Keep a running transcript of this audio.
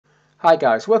Hi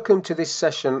guys, welcome to this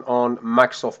session on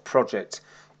Microsoft Project.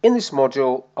 In this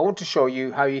module, I want to show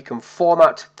you how you can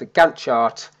format the Gantt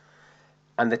chart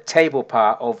and the table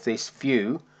part of this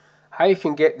view, how you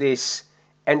can get this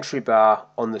entry bar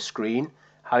on the screen,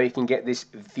 how you can get this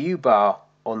view bar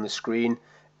on the screen,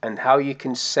 and how you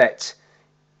can set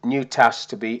new tasks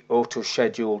to be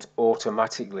auto-scheduled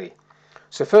automatically.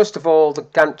 So first of all, the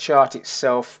Gantt chart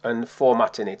itself and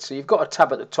formatting it. So you've got a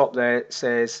tab at the top there that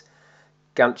says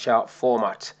Gantt chart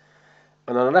format,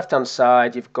 and on the left hand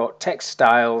side you've got text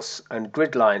styles and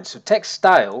grid lines. So text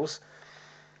styles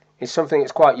is something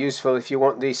that's quite useful if you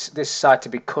want this side to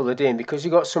be coloured in, because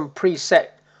you've got some preset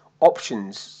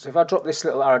options. So if I drop this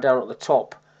little arrow down at the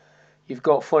top, you've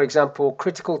got, for example,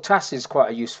 critical tasks is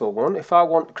quite a useful one. If I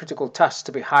want critical tasks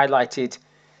to be highlighted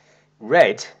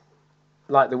red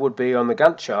like they would be on the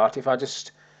Gantt chart, if I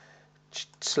just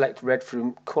select red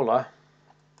from colour,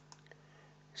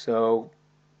 so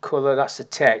colour, that's the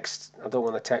text. I don't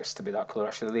want the text to be that colour,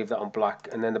 actually leave that on black,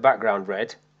 and then the background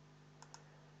red,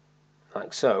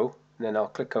 like so, and then I'll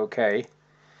click OK.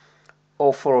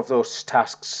 All four of those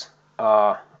tasks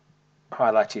are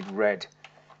highlighted red.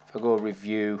 If I go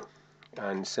review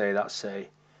and say that's a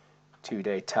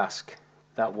 2-day task,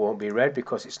 that won't be red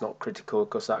because it's not critical,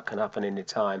 because that can happen any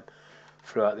time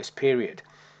throughout this period.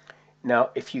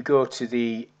 Now if you go to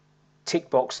the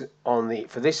tick box on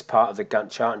for this part of the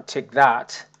Gantt chart and tick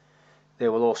that, they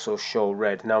will also show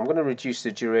red. Now I'm going to reduce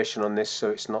the duration on this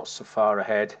so it's not so far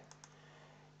ahead,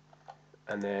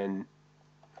 and then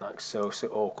like so, so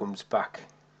it all comes back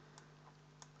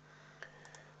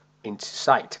into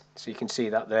sight. So you can see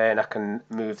that there, and I can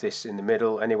move this in the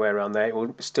middle, anywhere around there. It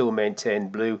will still maintain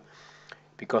blue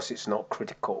because it's not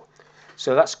critical.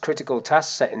 So that's critical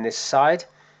task set in this side.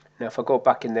 Now if I go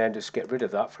back in there and just get rid of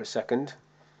that for a second,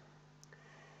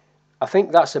 I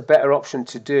think that's a better option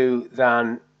to do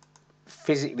than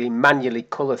physically manually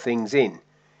colour things in.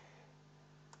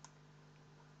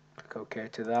 Click OK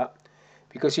to that,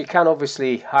 because you can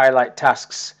obviously highlight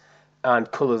tasks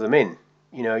and colour them in.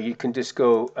 You know, you can just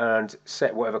go and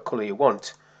set whatever colour you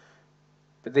want,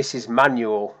 but this is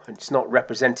manual and it's not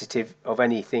representative of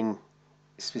anything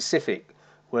specific.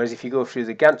 Whereas if you go through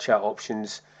the Gantt chart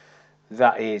options,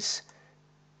 that is,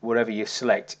 whatever you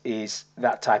select is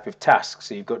that type of task.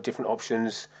 So you've got different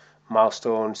options,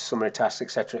 milestones, summary tasks,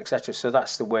 etc., etc. So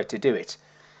that's the way to do it.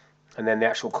 And then the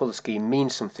actual colour scheme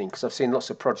means something, because I've seen lots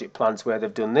of project plans where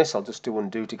they've done this. I'll just do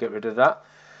undo to get rid of that.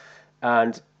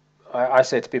 And I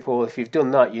say to people, well, if you've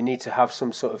done that, you need to have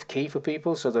some sort of key for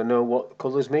people so they know what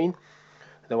colours mean.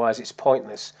 Otherwise it's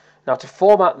pointless. Now to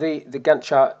format the Gantt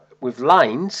chart with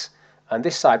lines, and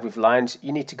this side with lines,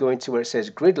 you need to go into where it says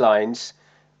grid lines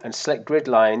and select grid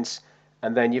lines,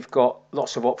 and then you've got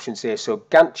lots of options here. So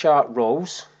Gantt chart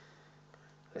rows,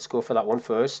 let's go for that one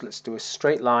first. Let's do a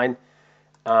straight line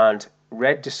and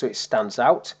red just so it stands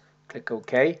out. Click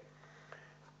OK.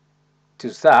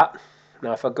 Does that.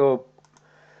 Now if I go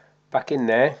back in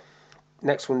there,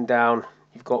 next one down,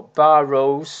 you've got bar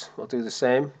rows. I'll do the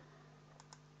same.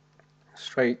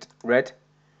 Straight red.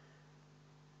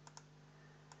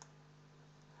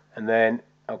 And then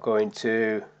I'll go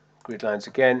into grid lines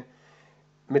again.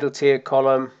 Middle tier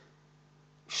column,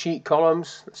 sheet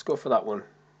columns. Let's go for that one.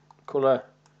 Colour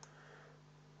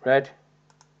red.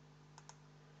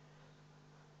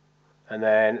 And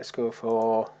then let's go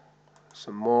for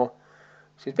some more.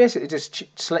 So it's basically just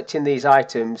selecting these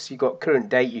items. You've got current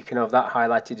date, you can have that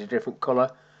highlighted a different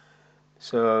colour.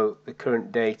 So the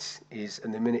current date is,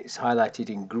 and the minute it's highlighted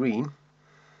in green,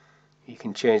 you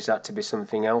can change that to be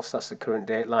something else. That's the current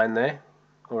date line there,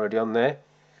 already on there.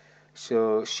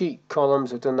 So sheet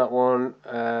columns, I've done that one.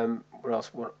 Where else?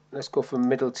 Let's go for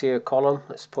middle tier column.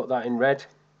 Let's put that in red.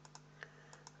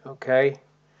 Okay.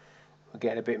 We're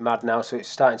getting a bit mad now, so it's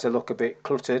starting to look a bit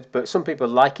cluttered, but some people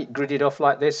like it gridded off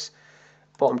like this.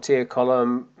 Bottom tier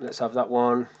column, let's have that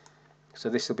one. So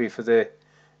this will be for the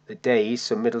days.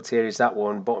 So middle tier is that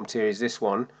one, bottom tier is this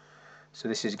one. So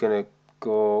this is going to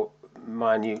go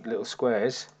minute little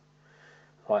squares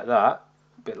like that,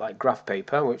 a bit like graph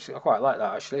paper, which I quite like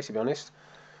that actually, to be honest.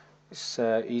 It's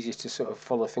easy to sort of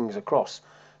follow things across.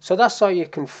 So that's how you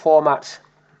can format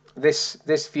this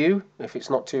view if it's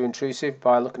not too intrusive,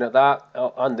 by looking at that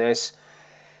and this.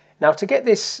 Now to get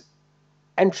this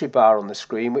entry bar on the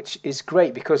screen, which is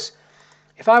great, because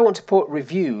if I want to put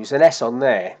reviews, an S on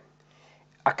there,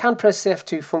 I can press the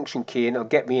F2 function key and it'll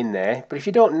get me in there. But if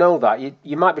you don't know that,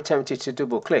 you might be tempted to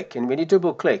double click, and when you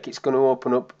double click it's going to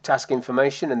open up task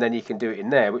information and then you can do it in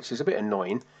there, which is a bit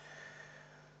annoying.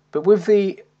 But with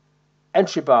the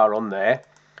entry bar on there,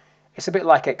 it's a bit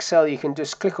like Excel. You can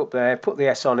just click up there, put the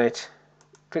S on it,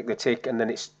 click the tick, and then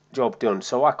it's job done.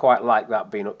 So I quite like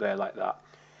that being up there like that.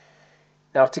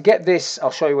 Now to get this,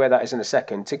 I'll show you where that is in a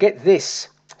second. To get this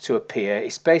to appear,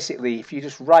 it's basically if you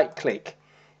just right click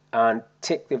and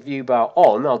tick the view bar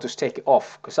on, I'll just take it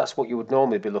off because that's what you would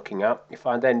normally be looking at. If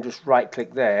I then just right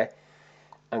click there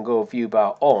and go view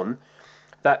bar on,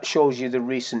 that shows you the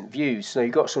recent views. So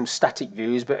you've got some static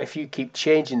views, but if you keep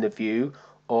changing the view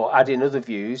or adding other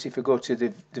views, if you go to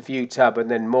the view tab and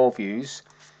then more views,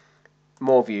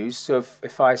 so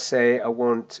if I say I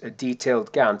want a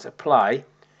detailed Gantt, apply,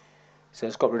 so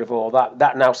it's got rid of all that.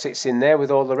 That now sits in there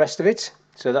with all the rest of it.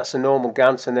 So that's a normal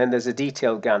Gantt, and then there's a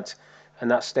detailed Gantt, and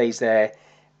that stays there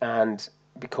and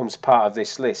becomes part of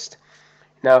this list.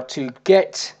 Now to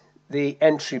get the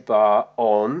entry bar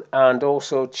on and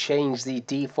also change the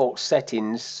default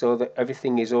settings so that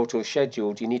everything is auto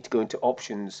scheduled, you need to go into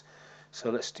options. So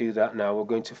let's do that now. We're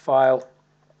going to file,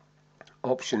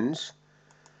 options,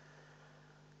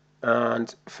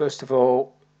 and first of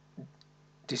all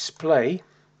display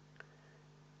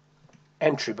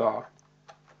entry bar.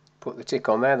 Put the tick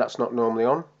on there, that's not normally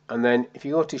on. And then if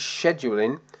you go to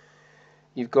scheduling,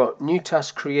 you've got new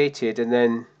task created, and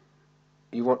then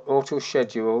you want auto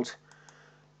scheduled,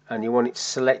 and you want it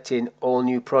selecting all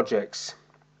new projects.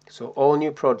 So all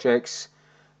new projects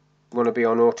want to be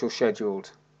on auto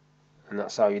scheduled, and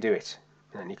that's how you do it.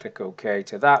 And then you click OK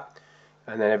to that,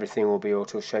 and then everything will be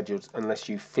auto scheduled unless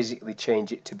you physically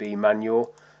change it to be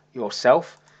manual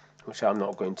yourself, which I'm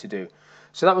not going to do.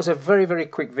 So that was a very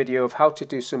quick video of how to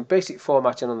do some basic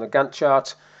formatting on the Gantt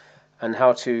chart and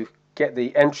how to get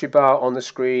the entry bar on the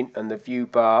screen and the view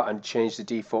bar and change the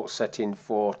default setting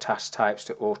for task types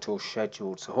to auto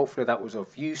scheduled. So hopefully that was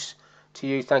of use to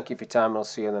you. Thank you for your time, and I'll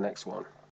see you in the next one.